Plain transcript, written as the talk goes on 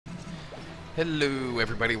Hello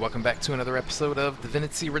everybody, welcome back to another episode of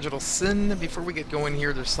Divinity Original Sin. Before we get going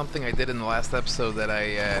here, there's something I did in the last episode that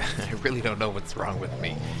I really don't know what's wrong with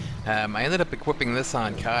me. I ended up equipping this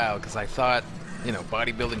on Kyle because I thought, you know,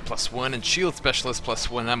 bodybuilding +1 and shield specialist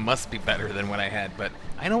 +1, that must be better than what I had, but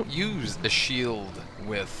I don't use a shield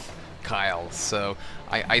with Kyle, so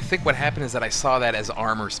I think what happened is that I saw that as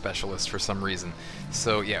armor specialist for some reason.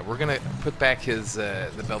 So yeah, we're gonna put back his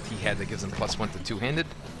the belt he had that gives him +1 to two-handed.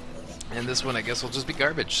 And this one, I guess, will just be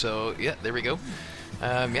garbage. So, yeah, there we go.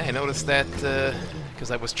 Yeah, I noticed that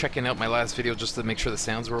because I was checking out my last video just to make sure the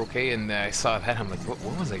sounds were okay, and I saw that. I'm like,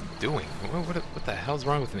 what was I doing? What the hell's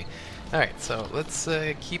wrong with me? Alright, so let's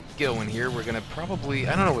keep going here. We're going to probably...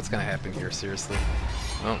 I don't know what's going to happen here, seriously.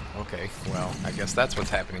 Oh, okay. Well, I guess that's what's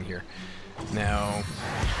happening here. Now,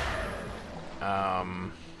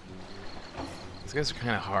 these guys are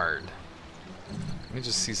kind of hard. Let me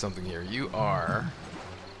just see something here. You are...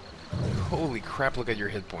 Holy crap, look at your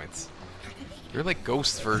hit points. You're like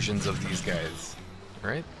ghost versions of these guys,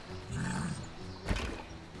 right?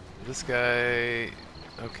 This guy...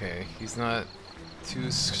 Okay, he's not too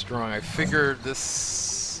strong. I figured this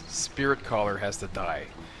spirit collar has to die.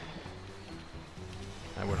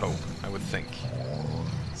 I would hope. I would think.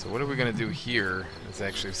 So what are we going to do here is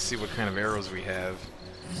actually see what kind of arrows we have.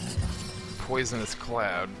 Poisonous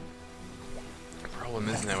cloud. The problem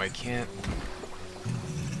is now I can't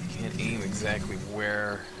aim exactly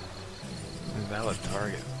where. Invalid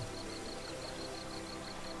target.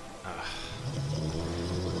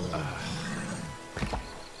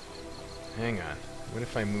 Hang on. What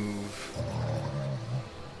if I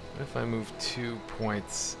move 2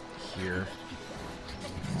 points here?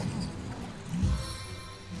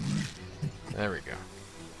 There we go.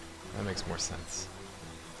 That makes more sense.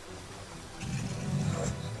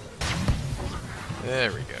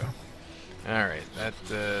 There we go. Alright, that,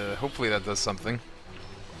 hopefully that does something.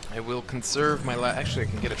 I will conserve my actually, I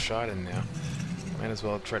can get a shot in now. Might as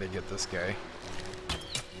well try to get this guy.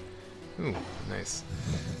 Ooh, nice.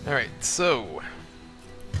 Alright, so...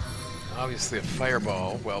 Obviously a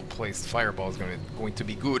fireball, well-placed fireball is going to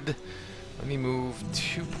be good. Let me move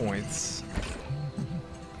 2 points.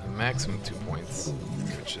 A maximum 2 points,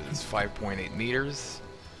 which is 5.8 meters.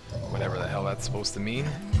 Whatever the hell that's supposed to mean.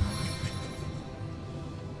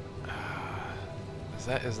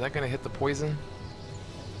 Is that gonna hit the poison?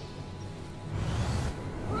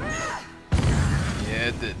 Yeah,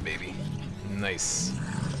 it did, baby. Nice.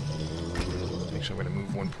 Actually, I'm gonna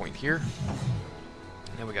move 1 point here.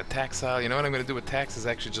 And then we got Taxile. You know what I'm gonna do with Tax is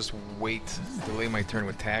actually just wait, delay my turn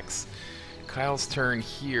with Tax. Kyle's turn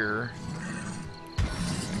here.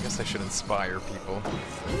 I guess I should inspire people.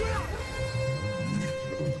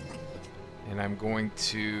 And I'm going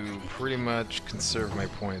to pretty much conserve my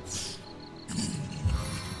points.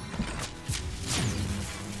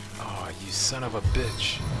 Oh, you son of a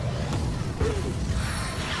bitch.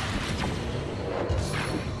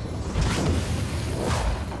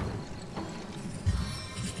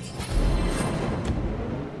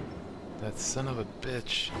 That son of a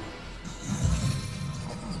bitch.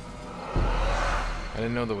 I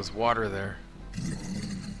didn't know there was water there.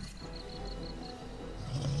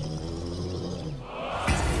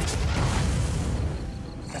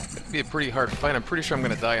 Be a pretty hard fight. I'm pretty sure I'm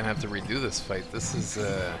gonna die and have to redo this fight. This is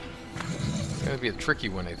gonna be a tricky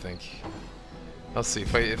one, I think. I'll see.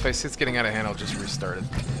 If I see it's getting out of hand, I'll just restart it.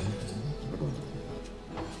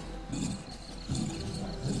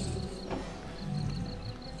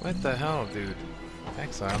 What the hell, dude?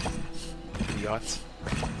 Exile. Idiots.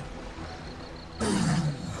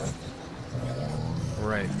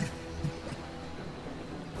 Right.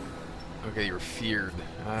 Okay, you're feared.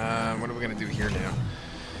 What are we gonna do here now?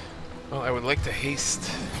 Well, I would like to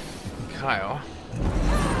haste Kyle.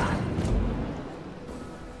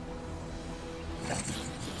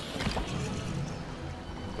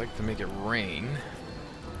 I'd like to make it rain.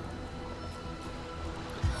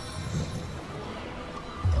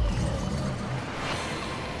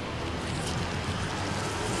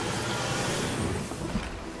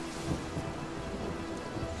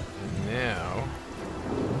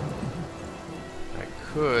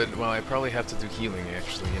 Well, I probably have to do healing,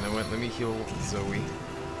 actually. You know what? Let me heal Zoe.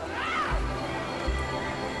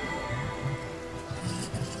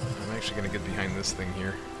 I'm actually going to get behind this thing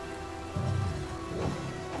here.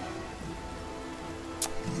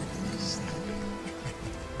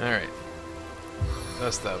 Alright.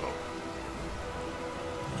 Dust Devil.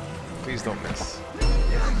 Please don't miss.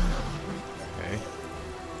 Okay.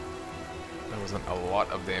 That wasn't a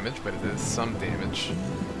lot of damage, but it is some damage.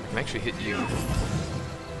 I can actually hit you.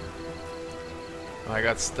 Oh, I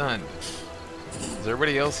got stunned. Is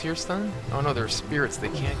everybody else here stunned? Oh no, they're spirits. They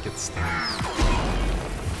can't get stunned.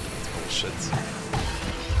 That's bullshit.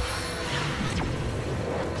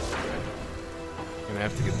 Gonna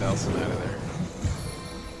have to get Dalson out of there.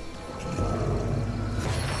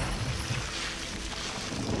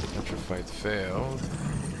 Petrified failed.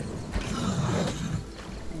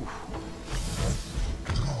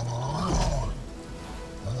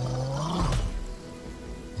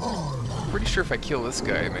 Pretty sure if I kill this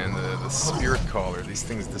guy, man, the spirit caller, these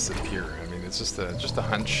things disappear. I mean, it's just a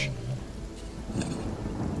hunch.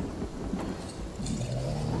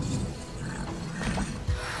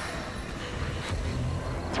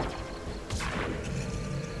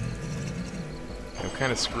 I'm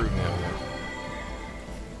kind of screwed now, though.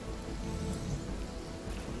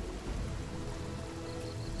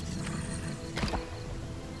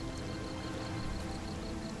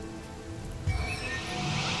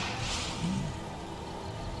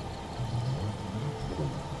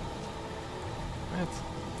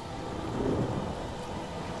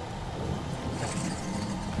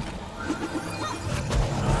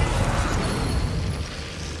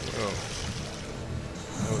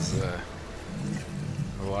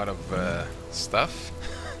 A lot of stuff.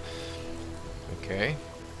 Okay.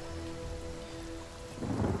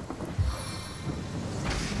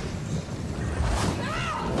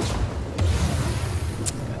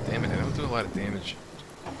 God damn it, I don't do a lot of damage.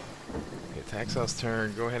 Okay, Taxel's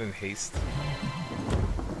turn. Go ahead and haste.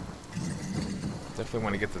 Definitely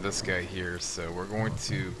want to get to this guy here, so we're going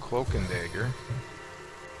to Cloak and Dagger.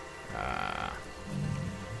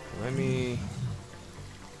 Let me...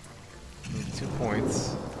 Need 2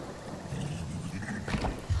 points.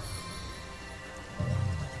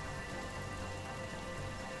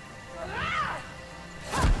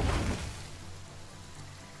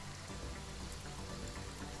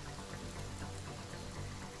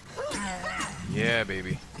 Yeah,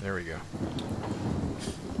 baby. There we go.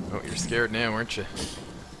 Oh, you're scared now, aren't you?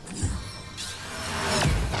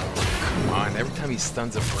 Oh, come on. Every time he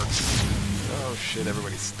stuns, it works. Oh, shit.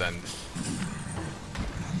 Everybody's stunned.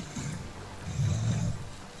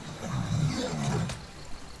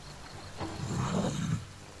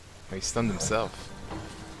 He stunned himself.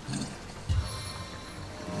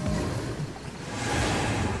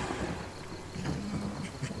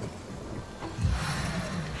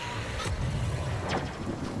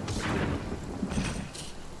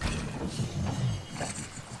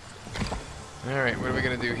 Alright, what are we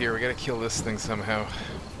gonna do here? We gotta kill this thing somehow.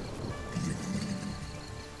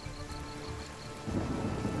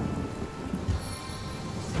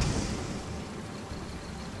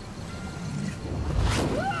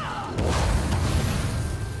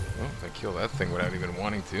 Kill that thing without even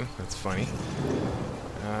wanting to. That's funny.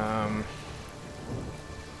 I'm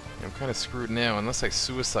kind of screwed now, unless I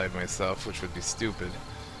suicide myself, which would be stupid.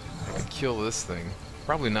 I could kill this thing.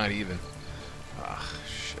 Probably not even. Ah,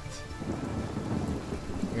 shit.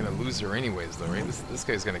 I'm gonna lose her anyways, though, right? This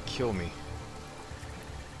guy's gonna kill me.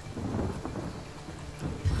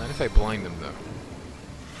 Not if I blind him, though.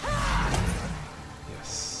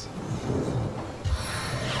 Yes.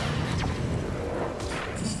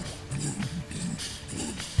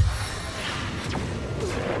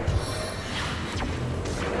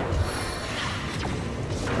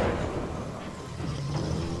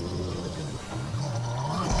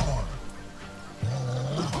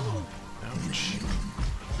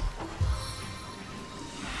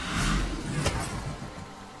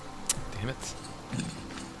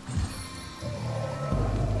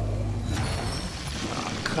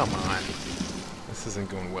 Come on. This isn't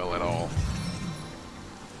going well at all.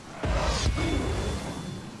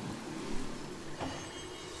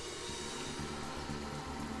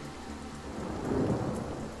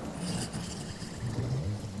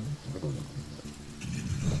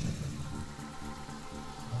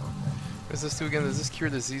 What does this do again? Does this cure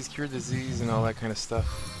disease, and all that kind of stuff?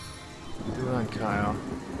 Do it on Kyle.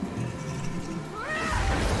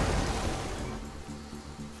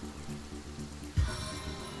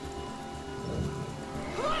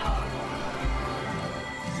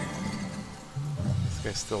 This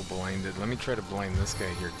guy's still blinded. Let me try to blind this guy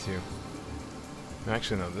here too.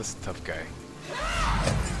 Actually, no, this tough guy.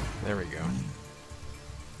 There we go.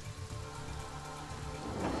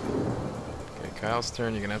 Okay, Kyle's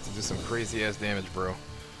turn. You're gonna have to do some crazy ass damage, bro.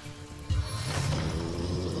 You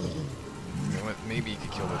know what? Maybe you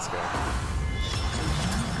could kill this guy.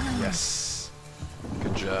 Yes.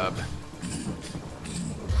 Good job.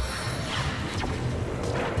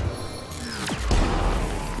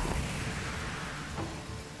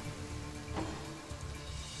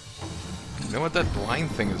 know what? That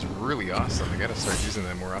blind thing is really awesome. I gotta start using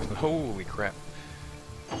that more often. Holy crap.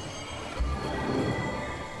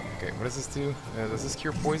 Okay, what does this do? Does this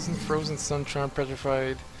cure poison? Frozen, sun charm,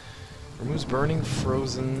 petrified. Removes burning,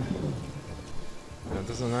 frozen.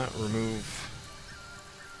 Does not remove...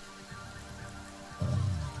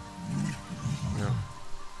 No.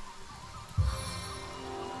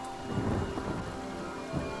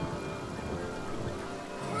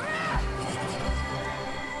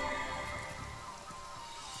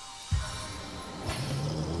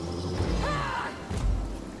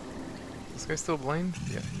 Is this guy still blind?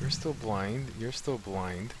 Yeah, you're still blind. You're still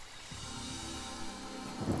blind.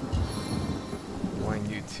 Blind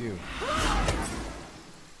you too.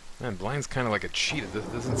 Man, blind's kind of like a cheat. It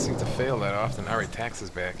doesn't seem to fail that often. Alright, Tax is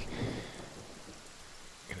back.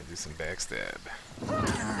 Gonna do some backstab.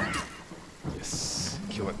 Yes.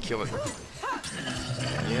 Kill it, kill it.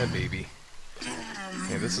 Yeah, baby.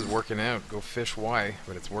 Hey, this is working out. Go fish Y,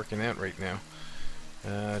 but it's working out right now.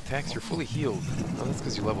 Tax, you're fully healed. Oh, that's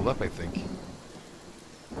because you leveled up, I think.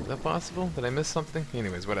 Is that possible? Did I miss something?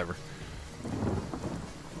 Anyways, whatever. You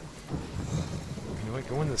know what?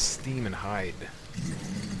 Go into Steam and hide.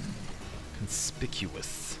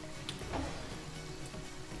 Conspicuous.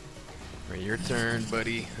 Alright, your turn,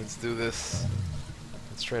 buddy. Let's do this.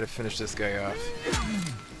 Let's try to finish this guy off.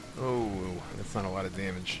 Oh, that's not a lot of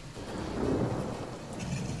damage.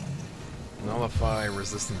 Nullify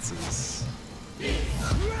resistances.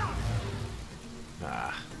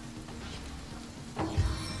 Ah.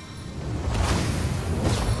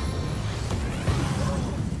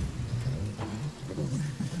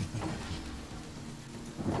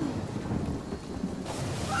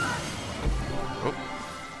 Oh,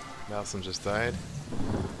 Malsum just died.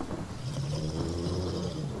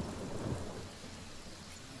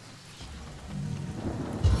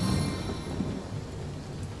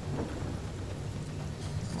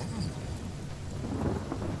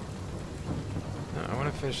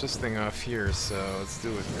 Finish this thing off here, so let's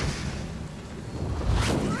do it.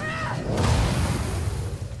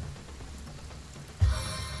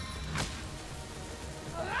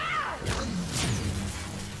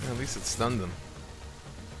 At least it stunned them.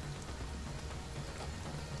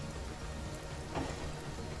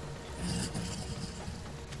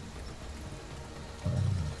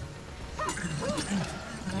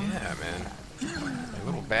 Yeah, man. My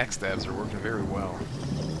little backstabs are working very well.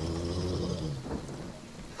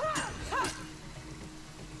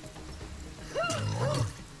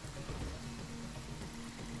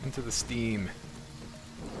 Into the steam.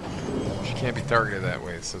 She can't be targeted that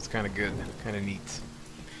way, so it's kind of good, kind of neat.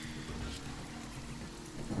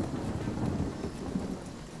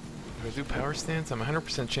 Do I do power stance? I'm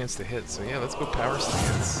 100% chance to hit, so yeah, let's go power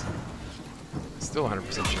stance. Still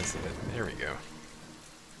 100% chance to hit. There we go.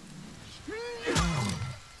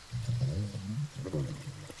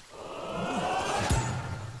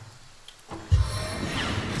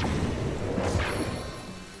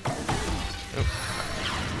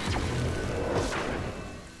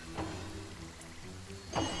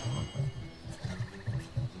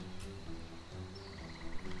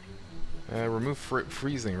 Remove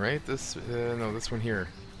freezing, right? This, no, this one here.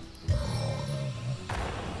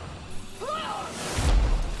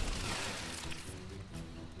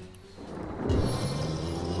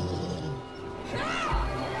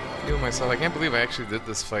 Heal myself. I can't believe I actually did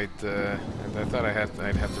this fight. I thought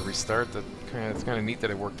I'd have to restart. It's kind of neat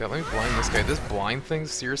that it worked out. Let me blind this guy. This blind thing,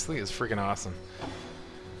 seriously, is freaking awesome.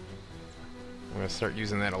 I'm gonna start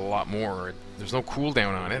using that a lot more. There's no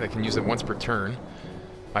cooldown on it. I can use it once per turn.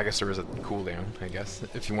 I guess there is a cooldown, I guess,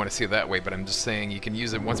 if you want to see it that way, but I'm just saying you can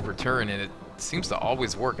use it once per turn, and it seems to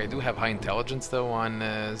always work. I do have high intelligence, though, on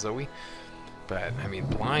Zoe, but, I mean,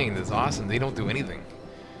 blind is awesome. They don't do anything.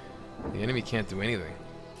 The enemy can't do anything.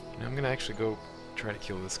 Now I'm going to actually go try to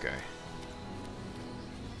kill this guy.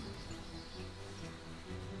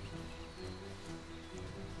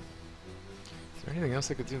 Is there anything else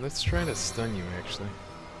I could do? Let's try to stun you, actually.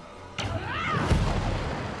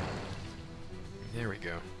 There we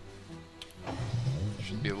go.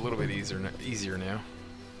 Should be a little bit easier now.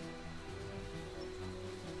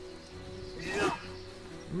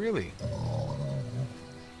 Really?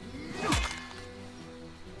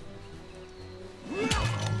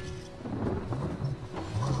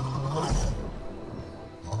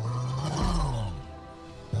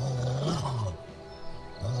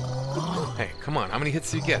 Hey, come on, how many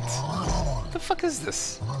hits do you get? What the fuck is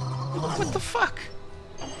this? What the fuck?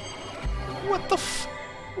 What the f...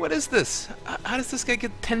 What is this? How does this guy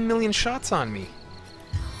get 10 million shots on me?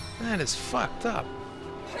 That is fucked up.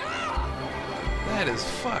 That is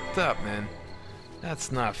fucked up, man.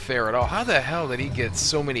 That's not fair at all. How the hell did he get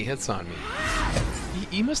so many hits on me?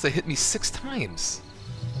 He must have hit me 6 times.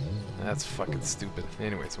 That's fucking stupid.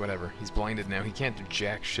 Anyways, whatever. He's blinded now. He can't do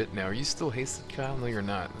jack shit now. Are you still hasted, Kyle? No, you're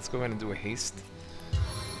not. Let's go ahead and do a haste.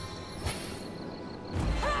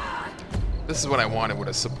 This is what I wanted with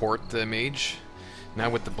a support mage. Now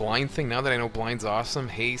with the blind thing, now that I know blind's awesome,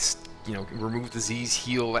 haste, you know, remove disease,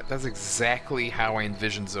 heal, that's exactly how I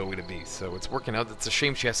envisioned Zoe to be. So it's working out. It's a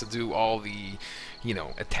shame she has to do all the, you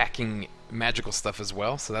know, attacking magical stuff as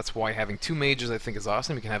well. So that's why having 2 mages I think is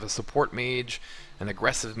awesome. You can have a support mage, an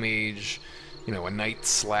aggressive mage, you know, a knight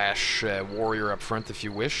slash warrior up front if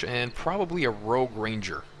you wish, and probably a rogue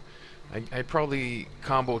ranger. I'd probably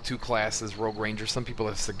combo 2 classes, rogue ranger. Some people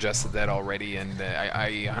have suggested that already, and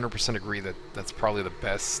I 100% agree that that's probably the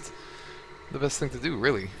best thing to do,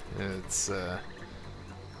 really. It's like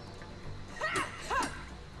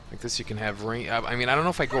this. You can have range. I mean, I don't know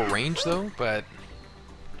if I go range though, but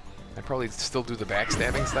I probably still do the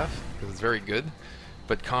backstabbing stuff because it's very good.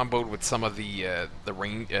 But comboed with some of the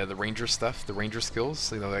ranger stuff, the ranger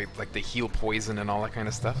skills, you know, like the heal poison and all that kind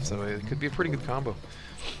of stuff. So it could be a pretty good combo.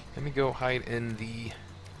 Let me go hide in the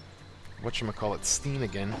whatchamacallit Steam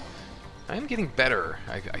again. I'm getting better,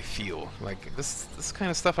 I feel. Like, this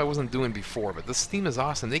kind of stuff I wasn't doing before, but this Steam is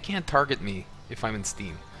awesome. They can't target me if I'm in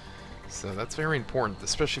Steam. So that's very important,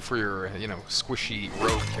 especially for your, you know, squishy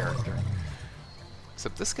rogue character.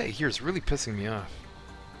 Except this guy here is really pissing me off.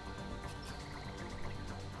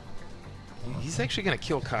 He's actually gonna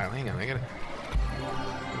kill Kyle. Hang on, I gotta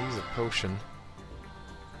use a potion.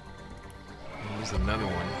 Use another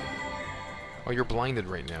one. Oh, you're blinded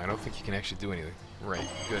right now. I don't think you can actually do anything. Right,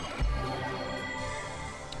 good.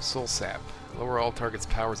 Soul Sap. Lower all targets'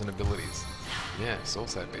 powers and abilities. Yeah, Soul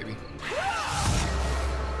Sap, baby.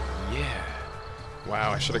 Yeah.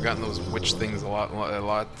 Wow, I should have gotten those witch things a lot.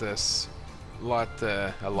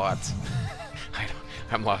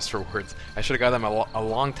 I'm lost for words. I should have got them a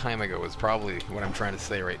long time ago is probably what I'm trying to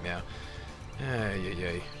say right now.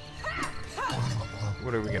 Ay.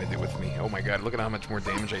 What are we gonna do with me? Oh my god, look at how much more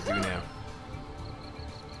damage I do now.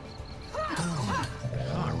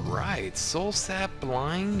 Alright, Soul Sap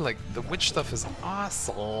blind, like the witch stuff is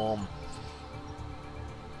awesome.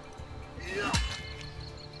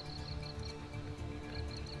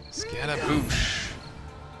 Scadaboosh.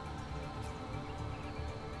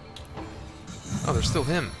 Oh, there's still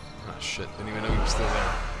him. Oh shit, didn't even know he was still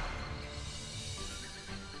there.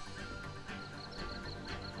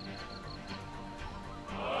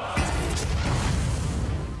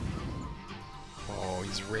 Oh,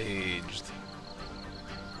 he's raged.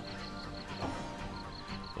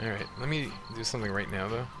 Alright, let me do something right now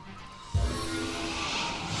though.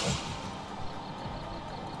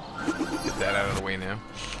 Get that out of the way now.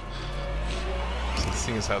 So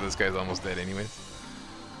seeing as how this guy's almost dead anyways.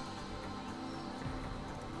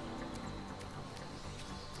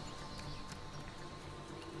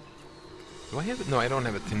 Do I have it? No, I don't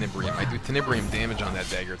have a tenebrium. I do tenebrium damage on that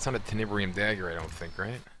dagger. It's not a tenebrium dagger, I don't think,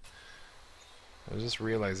 right? I was just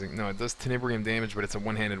realizing. No, it does tenebrium damage, but it's a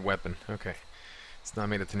one-handed weapon. Okay. It's not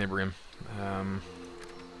made of tenebrium.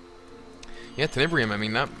 Yeah, tenebrium, I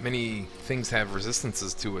mean, not many things have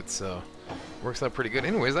resistances to it, so it works out pretty good.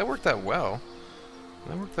 Anyways, that worked out well.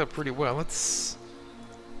 That worked out pretty well. Let's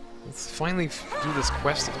finally do this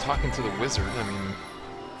quest of talking to the wizard. I mean,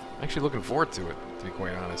 I'm actually looking forward to it, to be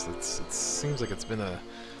quite honest. It seems like it's been a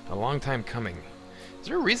long time coming. Is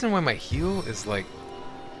there a reason why my heal is like...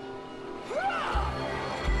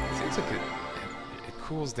 It seems like it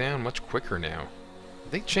cools down much quicker now.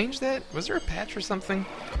 Did they change that? Was there a patch or something?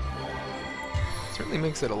 It certainly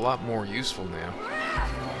makes it a lot more useful now.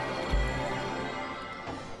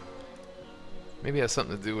 Maybe it has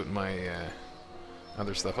something to do with my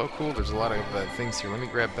other stuff. Oh cool, there's a lot of things here. Let me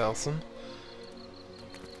grab Balsam,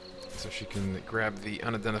 so she can grab the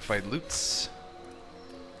unidentified loots.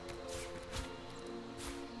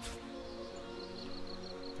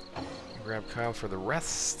 Grab Kyle for the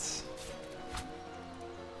rest.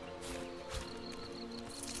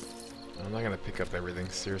 I'm not gonna pick up everything,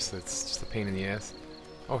 seriously, it's just a pain in the ass.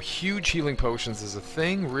 Oh, huge healing potions is a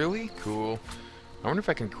thing? Really? Cool. I wonder if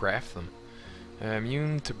I can craft them.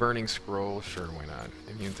 Immune to burning scroll, sure, why not?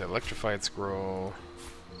 Immune to electrified scroll.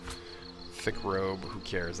 Thick robe, who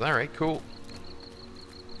cares? Alright, cool.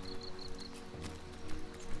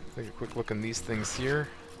 Take a quick look on these things here.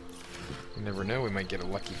 You never know, we might get a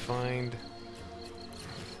lucky find.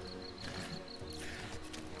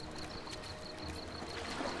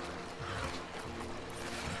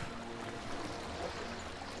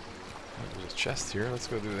 There's a chest here, let's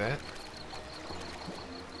go do that.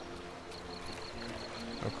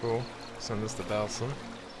 Oh cool. Send this to Balsam.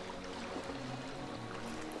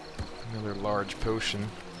 Another large potion.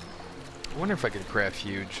 I wonder if I could craft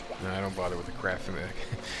huge. No, I don't bother with the crafting.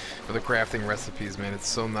 With the crafting recipes, man, it's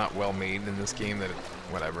so not well made in this game that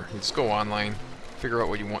whatever. You just go online, figure out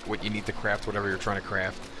what you want, what you need to craft, whatever you're trying to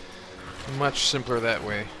craft. Much simpler that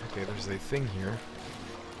way. Okay, there's a thing here.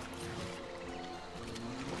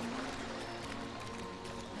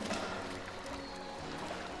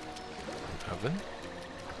 An oven.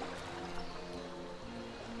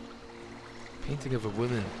 Painting of a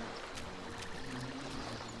woman.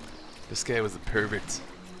 This guy was perfect.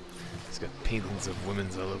 He's got paintings of women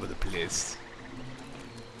all over the place.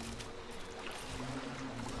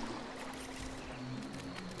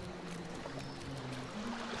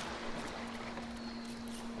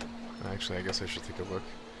 Actually, I guess I should take a look.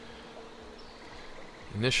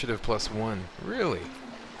 Initiative +1. Really?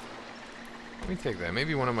 Let me take that.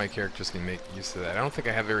 Maybe one of my characters can make use of that. I don't think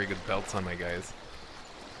I have very good belts on my guys.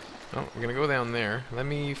 Oh, we're gonna go down there. Let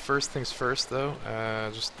me, first things first though,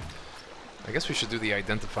 I guess we should do the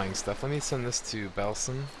identifying stuff. Let me send this to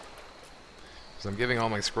Balsam. Because I'm giving all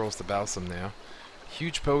my scrolls to Balsam now.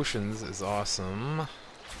 Huge potions is awesome.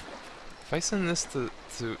 If I send this to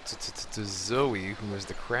Zoe, who is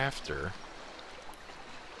the crafter...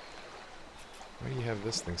 Why do you have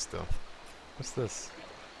this thing still? What's this?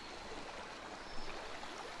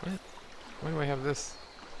 What? Why do I have this?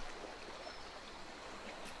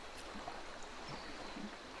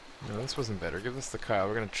 No, this wasn't better. Give this to Kyle.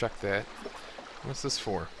 We're gonna check that. What's this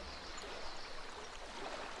for?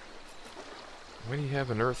 Why do you have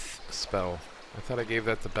an earth spell? I thought I gave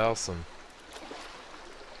that to Balsam.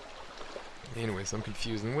 Anyways, I'm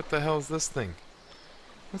confused. And what the hell is this thing?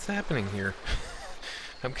 What's happening here?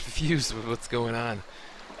 I'm confused with what's going on.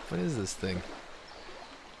 What is this thing?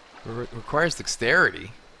 Requires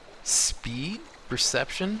dexterity, speed,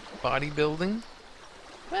 perception, bodybuilding.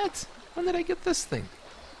 What? When did I get this thing?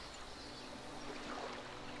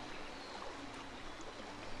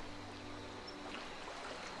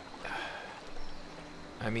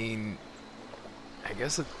 I mean, I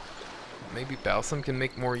guess maybe Balsam can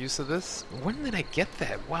make more use of this. When did I get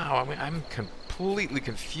that? Wow, I mean, I'm completely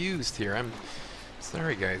confused here. I'm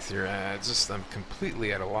sorry, guys. Here, I'm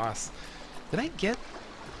completely at a loss. Did I give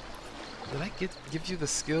you the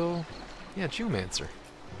skill? Yeah, Geomancer.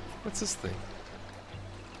 What's this thing?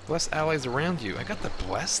 Bless allies around you. I got the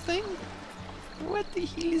bless thing? What the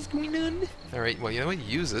hell is going on? All right, well, you know what?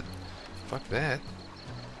 Use it. Fuck that.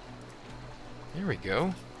 There we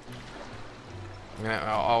go.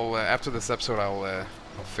 I'll after this episode, I'll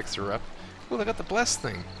fix her up. Well, I got the bless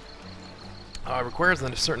thing. It requires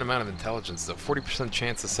a certain amount of intelligence, though. 40%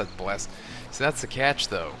 chance to set bless. So that's the catch,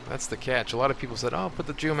 though. That's the catch. A lot of people said, "Oh, put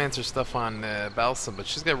the Geomancer stuff on Balsam," but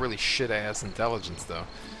she's got really shit-ass intelligence, though.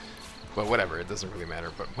 But whatever, it doesn't really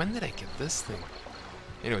matter. But when did I get this thing?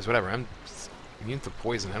 Anyways, whatever. I'm immune to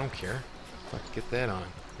poison. I don't care. Fuck, get that on.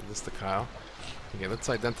 Give this to Kyle. Okay, let's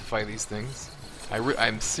identify these things.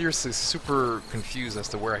 I'm seriously super confused as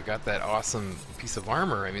to where I got that awesome piece of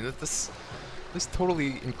armor. I mean, this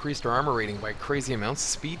totally increased her armor rating by crazy amounts.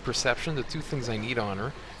 Speed, perception, the two things I need on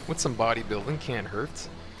her. With some bodybuilding, can't hurt.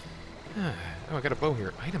 Oh, I got a bow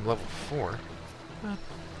here. Item level 4. What?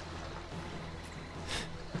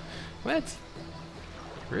 What?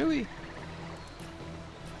 Really?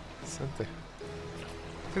 I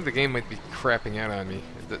think the game might be crapping out on me.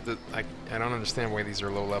 I don't understand why these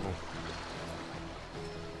are low level.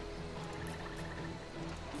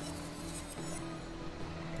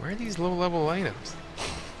 Why are these low-level items?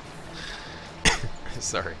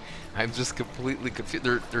 Sorry, I'm just completely confused.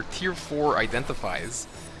 They're tier 4 identifies.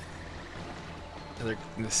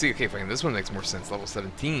 And see, okay, fine. This one makes more sense. Level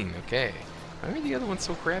 17. Okay. Why are the other ones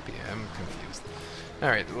so crappy? I'm confused. All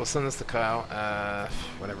right, we'll send this to Kyle.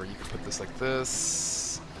 Whatever. You can put this like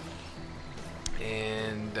this.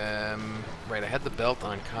 And right, I had the belt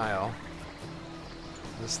on Kyle.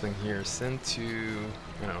 This thing here. Send to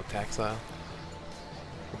I don't know, Taxile.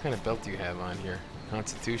 What kind of belt do you have on here?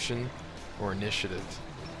 Constitution or Initiative?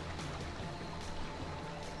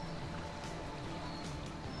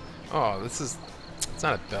 Oh, it's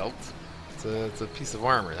not a belt. It's a piece of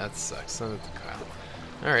armor. That sucks. Send it to Kyle.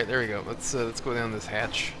 All right, there we go. Let's go down this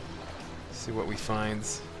hatch. See what we find.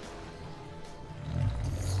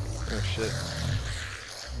 Oh shit.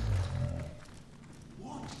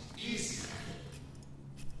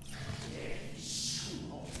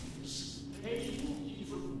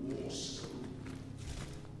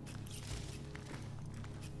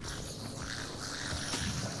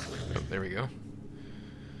 There we go.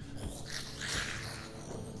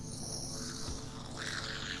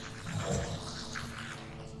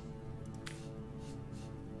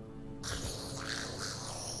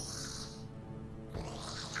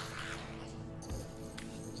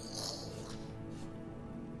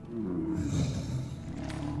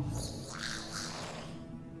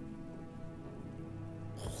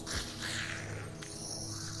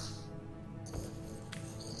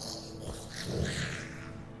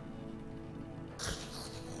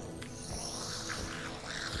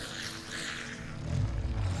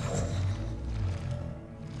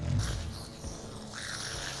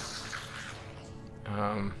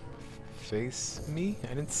 face me? I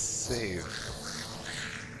didn't save.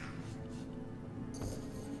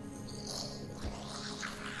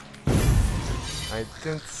 I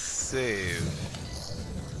didn't save.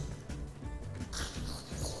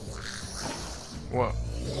 What?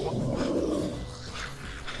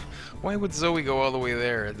 Why would Zoe go all the way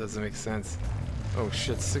there? It doesn't make sense. Oh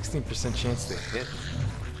shit, 16% chance to hit.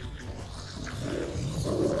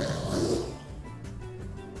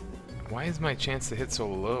 Why is my chance to hit so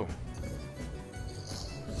low?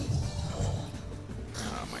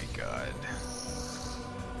 Oh my god.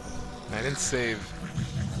 I didn't save.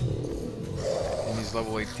 And he's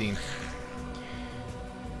level 18.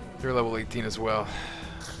 You're level 18 as well.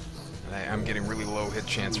 I'm getting really low hit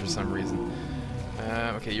chance for some reason.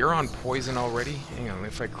 Okay, you're on poison already. Hang on,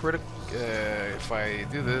 if I if I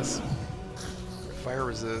do this, fire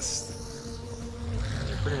resist,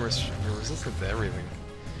 you're resistant to everything.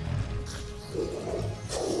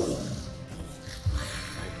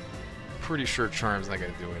 I'm pretty sure charm's not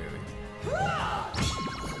gonna do anything.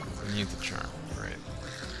 Immune to charm, right?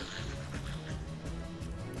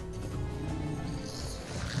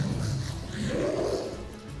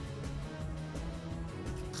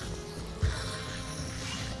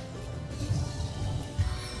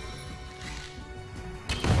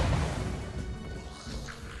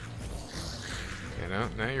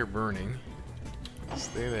 Now you're burning.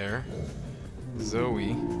 Stay there.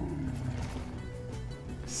 Zoe.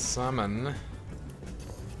 Summon.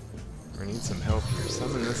 We need some help here.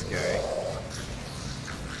 Summon this guy.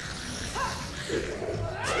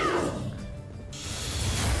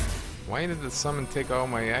 Why did the summon take all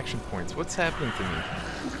my action points? What's happening to me?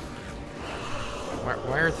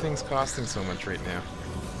 Why are things costing so much right now?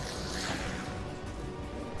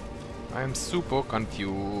 I'm super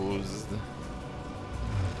confused.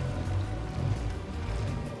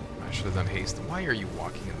 I should have done haste. Why are you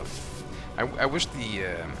walking in the I wish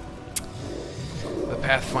the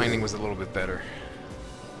pathfinding was a little bit better.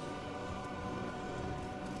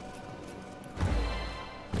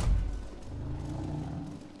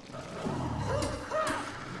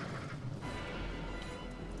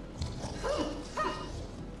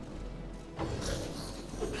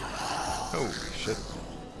 Oh, shit.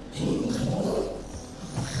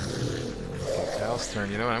 Okay, Pal's turn.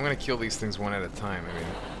 You know what? I'm going to kill these things one at a time. I mean...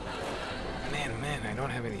 Man, I don't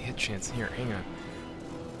have any hit chance here. Hang on.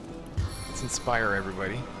 Let's inspire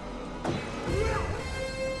everybody.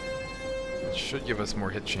 It should give us more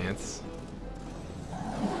hit chance.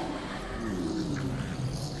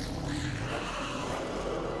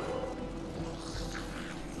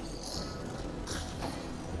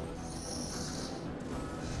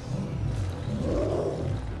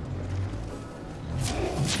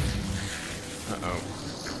 Uh-oh.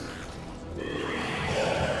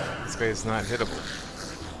 This guy is not hittable.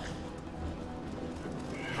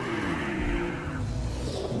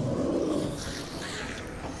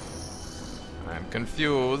 I'm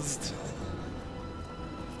confused.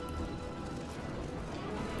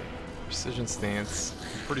 Precision stance.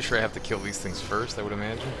 I'm pretty sure I have to kill these things first, I would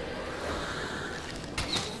imagine.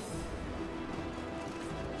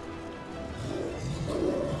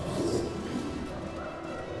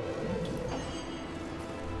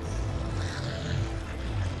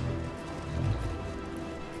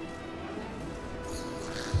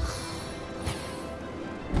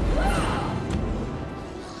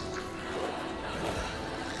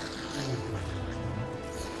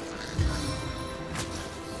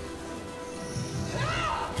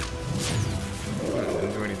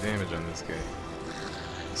 Damage on this guy.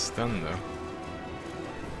 He's stunned though.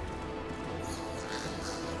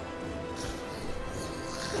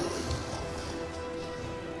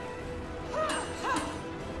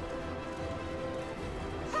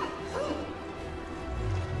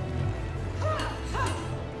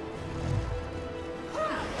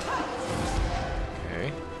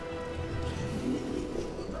 Okay.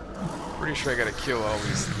 Pretty sure I gotta kill all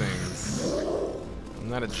these things. I'm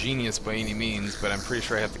not a genius by any means, but I'm pretty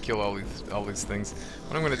sure I have to kill all these things.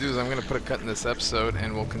 What I'm going to do is I'm going to put a cut in this episode,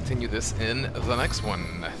 and we'll continue this in the next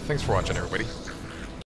one. Thanks for watching, everybody.